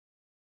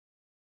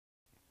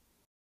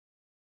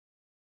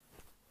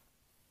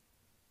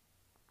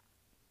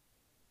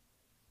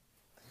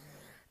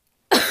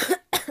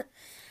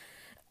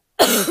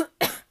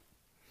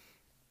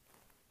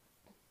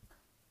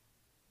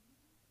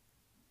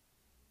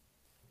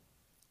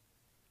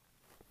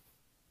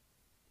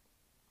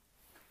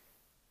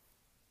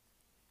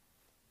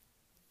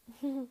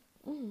So,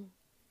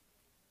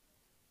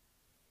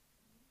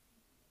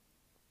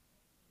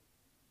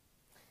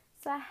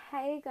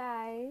 hey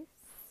guys.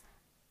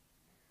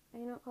 Are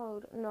you not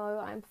cold? No,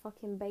 I'm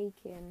fucking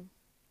baking.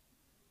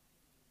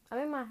 I'm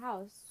in my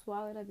house.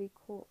 Why would I be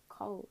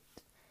cold?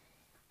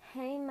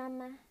 Hey,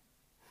 mama.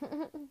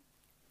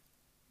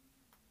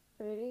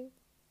 Ready?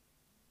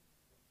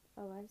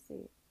 Oh, I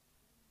see.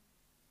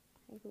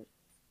 Hey, good.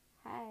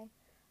 Hi,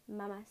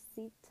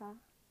 mamacita.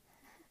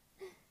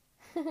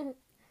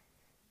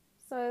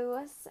 So,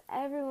 what's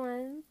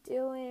everyone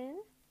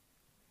doing?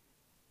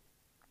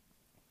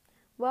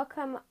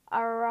 Welcome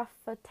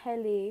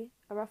Arafatelli,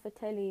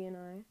 you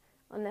know,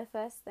 on their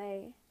first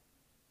day.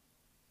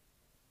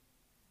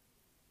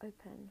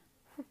 Open.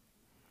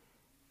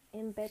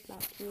 In bed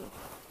like you.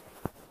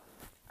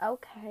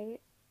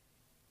 Okay.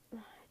 The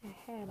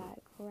hair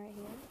like right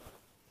here.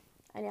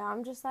 And yeah,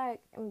 I'm just like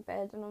in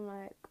bed and I'm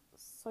like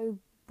so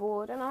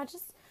bored and I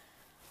just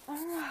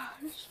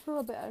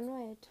feel a bit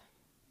annoyed.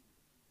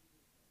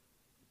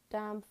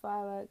 Damn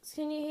fireworks.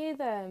 Can you hear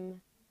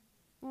them?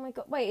 Oh my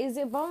god. Wait, is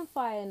it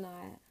bonfire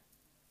night?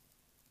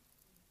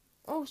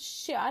 Oh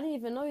shit, I didn't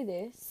even know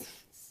this.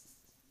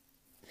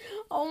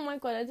 Oh my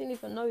god, I didn't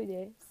even know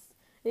this.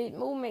 It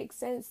all makes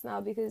sense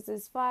now because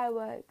there's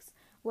fireworks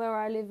where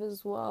I live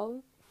as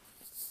well.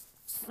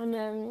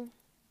 And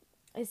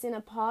it's in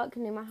a park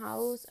near my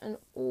house and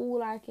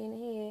all I can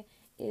hear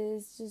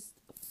is just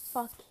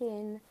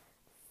fucking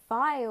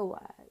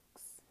fireworks.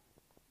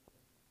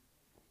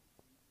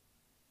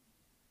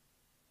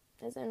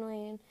 It's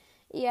annoying.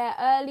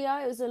 Yeah, earlier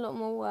it was a lot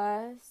more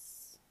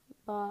worse,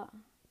 but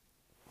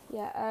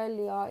yeah,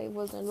 earlier it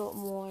was a lot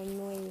more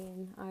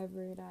annoying, I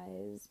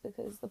realised,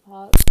 because the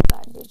park was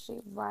like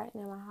literally right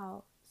near my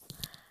house.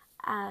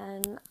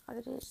 And I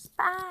could just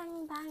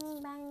bang,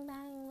 bang, bang,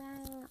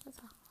 bang,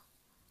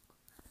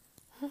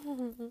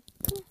 bang.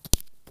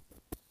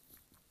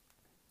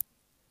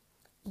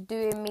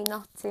 Doing me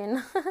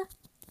nothing.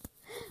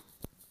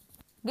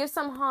 Give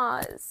some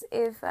hearts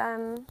if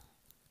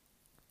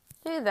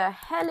who the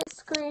hell is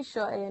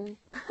screenshotting?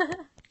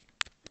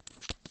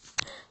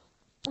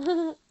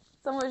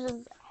 Someone's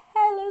just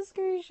hella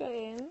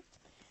screenshotting.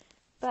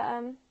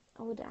 But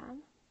oh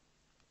damn.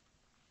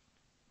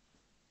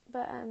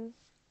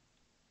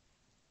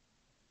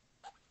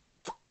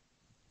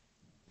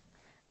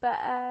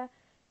 But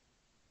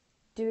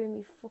doing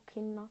me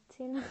fucking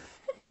nothing.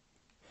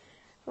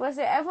 Was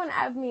it? Everyone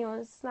add me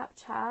on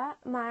Snapchat.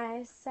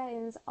 My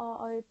settings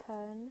are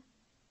open.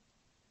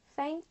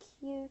 Thank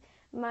you.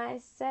 My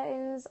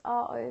settings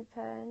are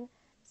open.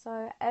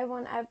 So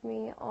everyone add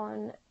me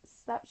on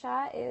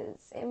Snapchat.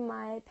 It's in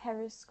my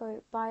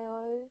Periscope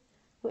bio,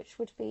 which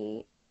would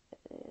be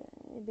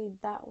it'd be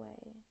that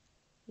way.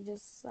 You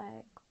just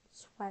like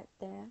swipe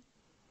there,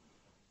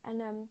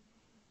 and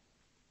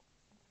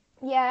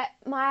yeah,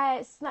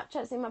 my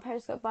Snapchat's in my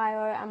Periscope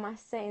bio, and my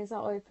settings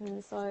are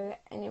open, so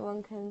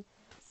anyone can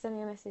send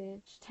me a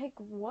message. Take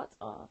what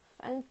off?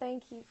 And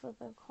thank you for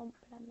the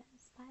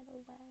compliments, by the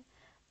way.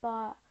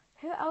 But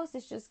who else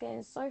is just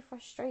getting so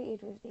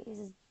frustrated with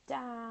these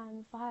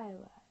damn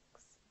fireworks?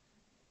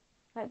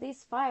 Like,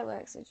 these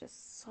fireworks are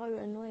just so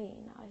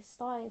annoying. I'm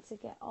starting to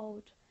get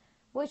old.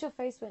 What's your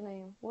Facebook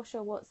name? What's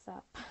your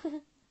WhatsApp?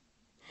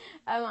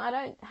 I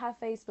don't have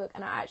Facebook,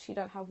 and I actually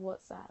don't have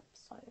WhatsApp,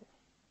 so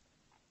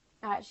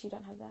I actually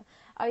don't have that.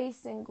 Are you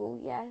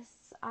single?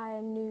 Yes, I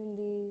am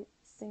newly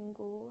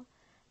single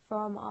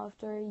from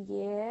after a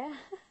year.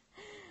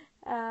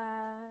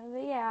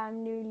 But yeah,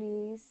 I'm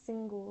newly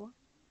single.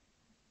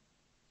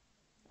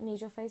 Need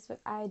your Facebook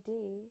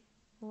ID.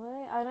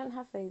 What? I don't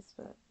have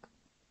Facebook.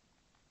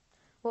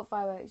 What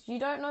fireworks? You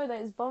don't know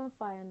that it's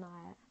bonfire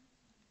night.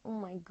 Oh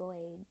my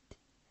god.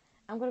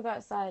 I'm gonna go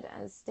outside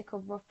and stick a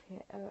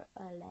rocket.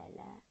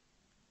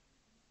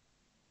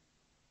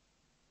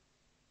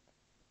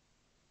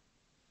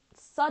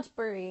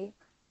 Sudbury.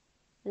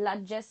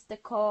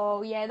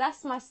 Logistical. Yeah,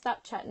 that's my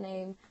Snapchat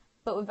name,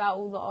 but without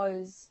all the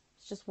O's.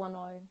 It's just one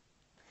O.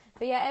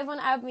 But yeah, everyone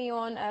add me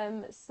on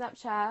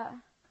Snapchat.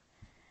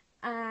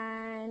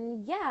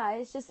 And yeah,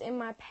 it's just in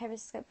my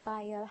Periscope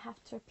bio. I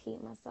have to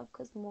repeat myself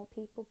because more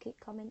people keep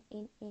coming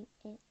in.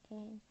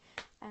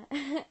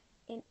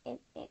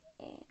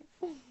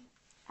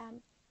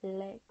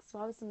 Legs.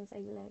 Why was someone say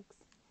legs?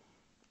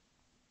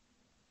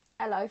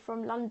 Hello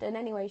from London.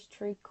 Anyways,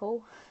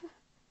 treacle.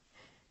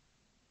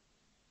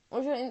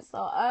 What's your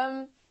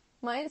Insta?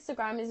 My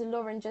Instagram is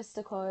Lauren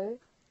Justico.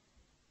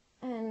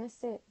 And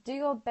that's it. Do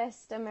your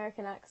best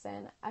American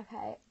accent.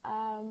 Okay.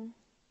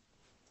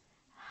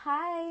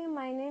 Hi,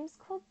 my name's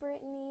called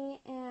Brittany,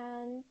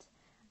 and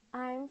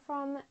I'm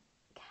from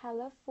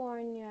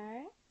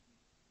California.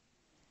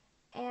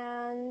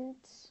 And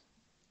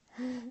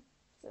does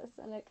that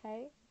sound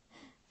okay?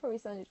 Probably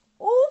sounded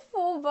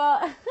awful,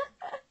 but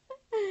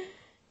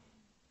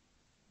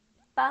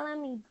follow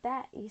me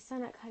back. You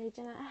sound like Kylie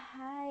Jenner.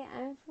 Hi,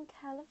 I'm from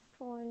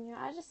California.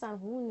 I just sound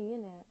horny,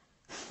 innit?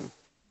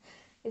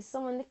 Is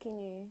someone licking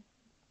you?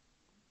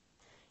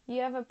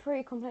 You have a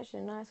pretty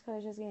complexion, nice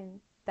colour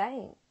skin.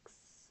 Thanks.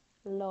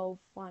 Lol,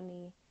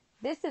 funny.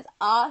 This is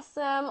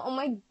awesome. Oh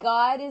my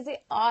god, is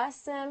it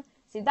awesome?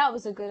 See, that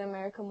was a good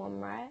American one,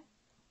 right?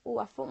 Oh,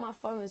 I thought my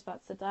phone was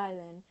about to die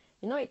then.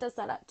 You know it does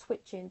that like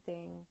twitching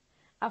thing.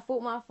 I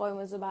thought my phone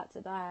was about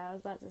to die. I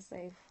was about to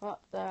say,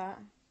 fuck that.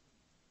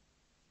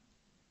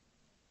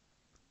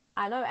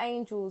 I know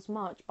angels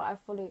much, but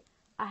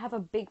I have a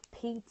big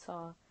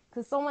Peter.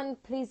 Can someone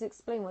please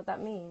explain what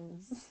that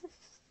means?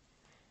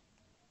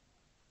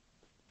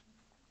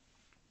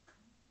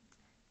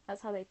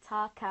 That's how they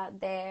talk out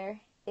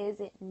there.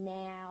 Is it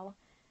now?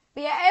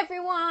 But yeah,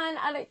 everyone,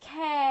 I don't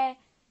care if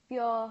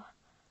you're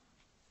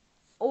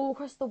all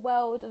across the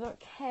world. I don't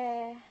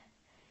care.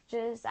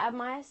 Just add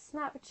my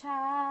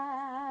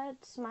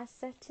Snapchat. My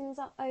settings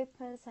are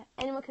open, so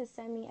anyone can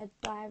send me a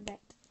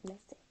direct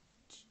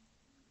message.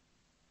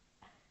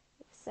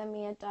 Send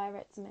me a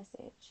direct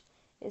message.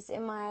 It's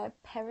in my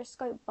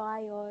Periscope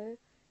bio,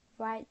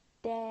 right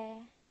there.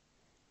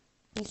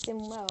 You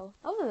sing well.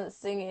 I wasn't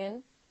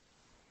singing.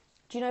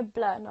 Do you know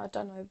Blur? No, I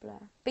don't know Blur.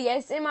 But yeah,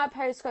 it's in my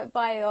Periscope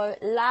bio.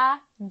 La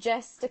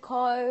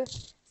Gestico.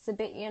 It's a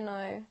bit,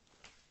 a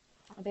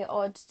bit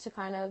odd to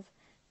kind of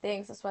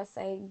things. That's why I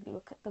say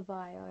look at the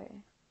bio.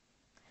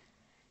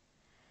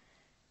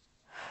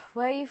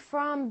 Where are you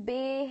from,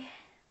 B?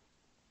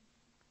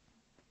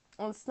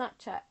 On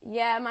Snapchat.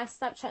 Yeah, my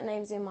Snapchat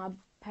name's in my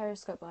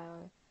Periscope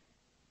bio.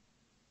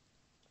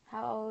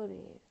 How old are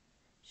you?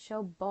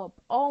 Show Bob.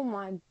 Oh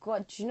my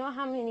god, do you know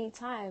how many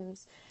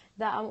times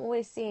that I'm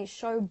always seeing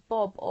show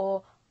Bob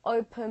or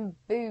open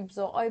boobs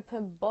or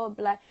open Bob?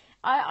 Like,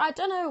 I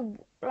don't know,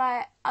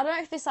 like, I don't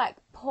know if it's like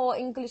poor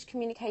English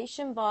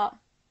communication, but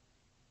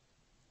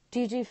do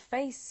you do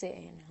face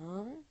sitting,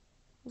 huh? What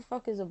the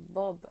fuck is a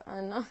Bob?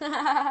 And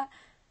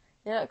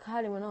you like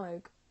Kylie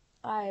Minogue?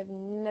 I have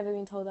never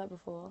been told that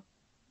before.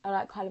 I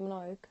like Kylie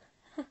Minogue.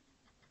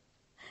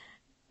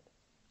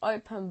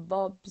 Open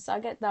Bobs. I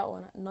get that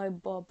one. No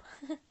Bob.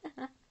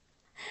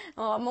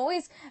 I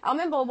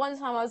remember one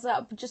time I was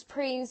just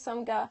preying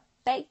some girl.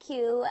 Thank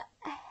you.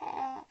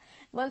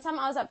 One time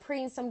I was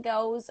preying some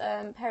girls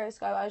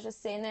Periscope. I was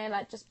just sitting there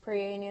like just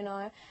preying,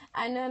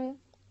 and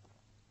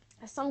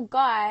some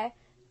guy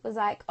was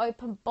like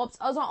open Bobs.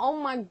 I was like,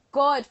 oh my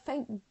god,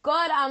 thank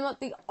god I'm not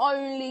the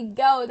only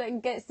girl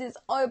that gets this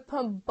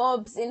open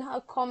Bobs in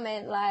her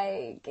comment,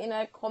 like in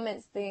her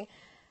comments thing.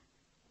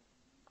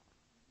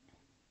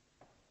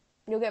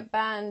 You'll get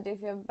banned if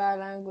you have bad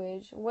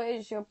language. What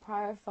is your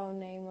profile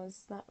name on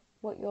Snapchat?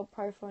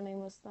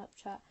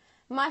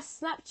 My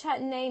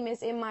Snapchat name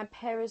is in my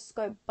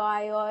Periscope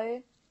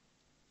bio.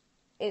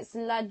 It's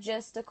La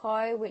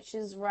Gestico, which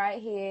is right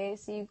here.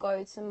 So you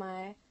go to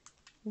my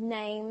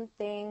name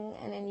thing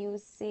and then you'll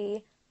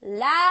see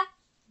La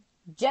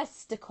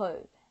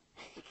Gestico.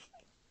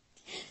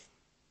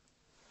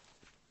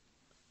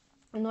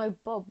 No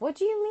Bob. What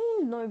do you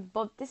mean no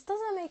Bob? This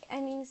doesn't make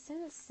any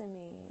sense to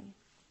me.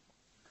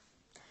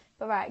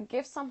 But right,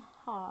 give some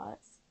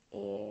hearts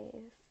if...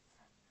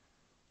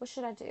 What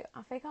should I do?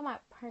 I think I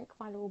might prank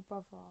my little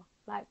brother.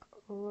 Like,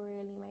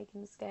 really make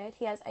him scared.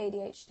 He has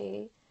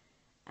ADHD.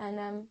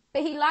 And,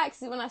 but he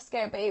likes it when I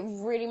scare him, but it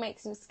really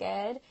makes him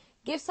scared.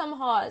 Give some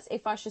hearts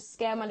if I should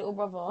scare my little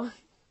brother.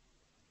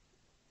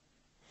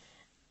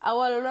 I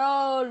want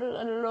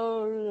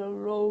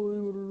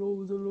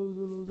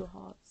loads of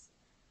hearts.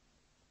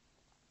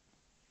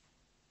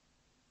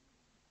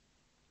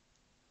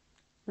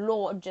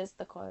 Lord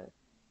Justico.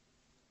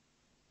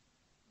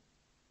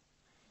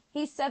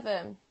 He's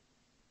 7.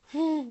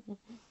 He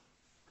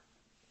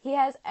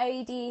has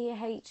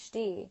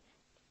ADHD.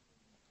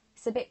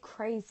 It's a bit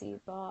crazy,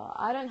 but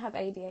I don't have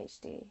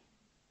ADHD.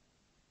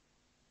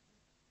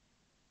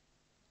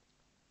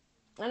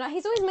 And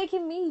he's always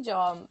making me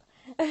jump.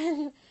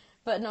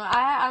 But no,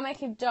 I make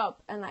him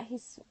jump, and like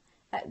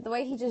the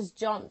way he just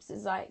jumps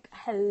is like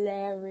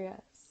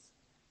hilarious.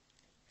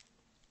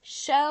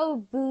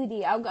 Show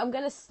booty. I'm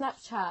gonna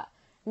Snapchat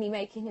me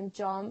making him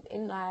jump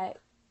in like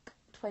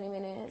 20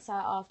 minutes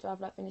after I've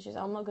like finished it.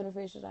 I'm not gonna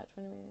finish it like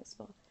 20 minutes,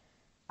 but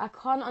I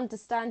can't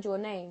understand your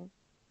name.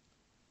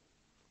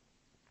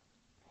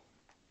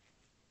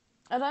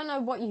 I don't know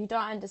what you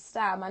don't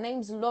understand. My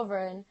name's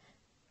Lauren,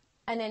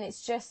 and then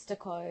it's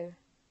Justico.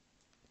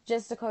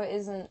 Justico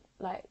isn't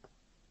like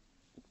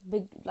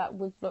big, like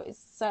with his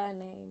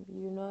surname,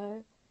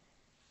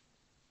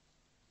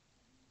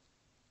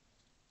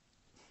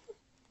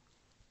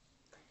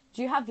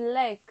 Do you have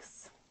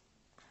legs?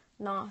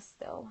 Nah,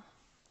 still.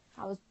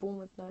 I was born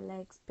with no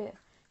legs. Bit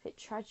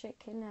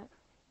tragic, innit?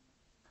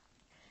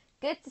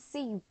 Good to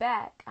see you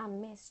back. I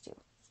missed you.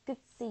 It's good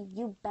to see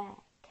you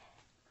back.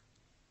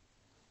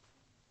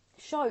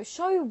 Show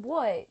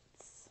what?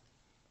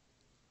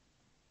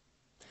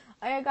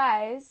 Okay,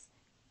 guys.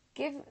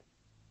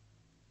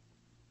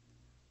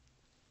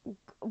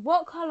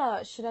 What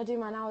colour should I do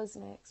my nails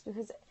next?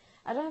 Because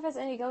I don't know if there's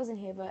any girls in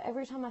here, but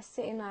every time I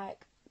sit in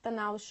like the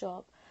nail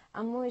shop,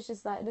 I'm always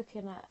just like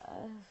looking at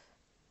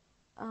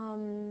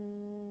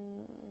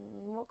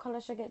what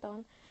colour should I get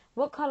done?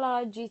 What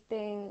colour do you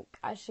think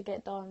I should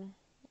get done?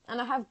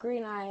 And I have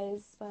green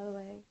eyes, by the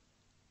way.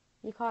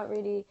 You can't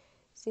really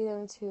see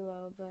them too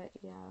well, but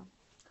yeah.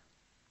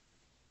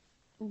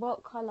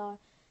 What colour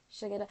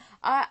should I get?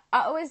 I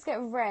always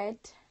get red.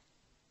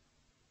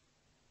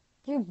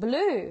 You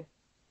blue.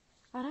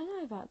 I don't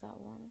know about that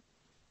one.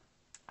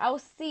 I'll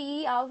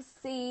see.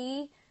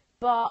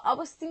 But I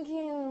was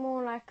thinking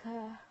more like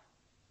a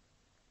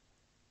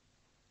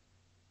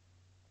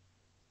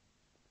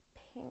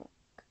pink.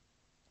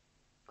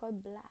 Go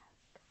black.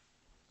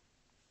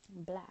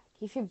 Black.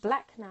 You feel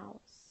black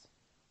nails.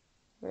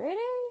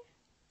 Really?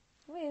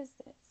 What is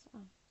this? Oh.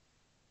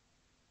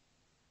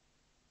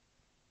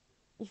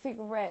 You think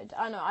red?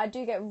 I know, I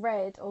do get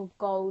red or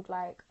gold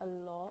like a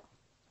lot.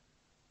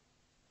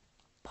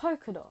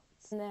 Polka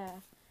dots.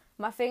 There.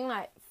 My thing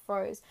like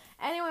froze.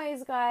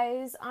 Anyways,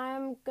 guys,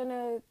 I'm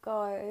gonna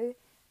go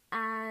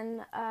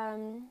and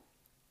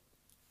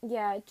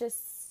yeah,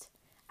 just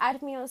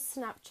add me on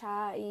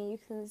Snapchat and you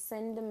can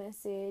send a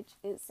message.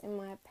 It's in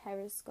my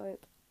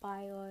Periscope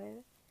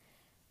bio.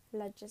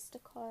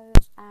 Logistical,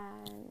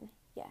 and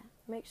yeah,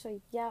 make sure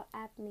y'all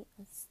add me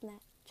on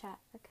Snapchat,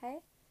 okay?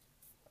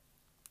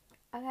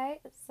 Okay,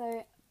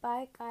 so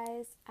bye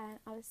guys, and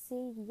I'll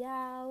see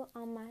y'all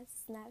on my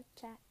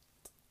Snapchat.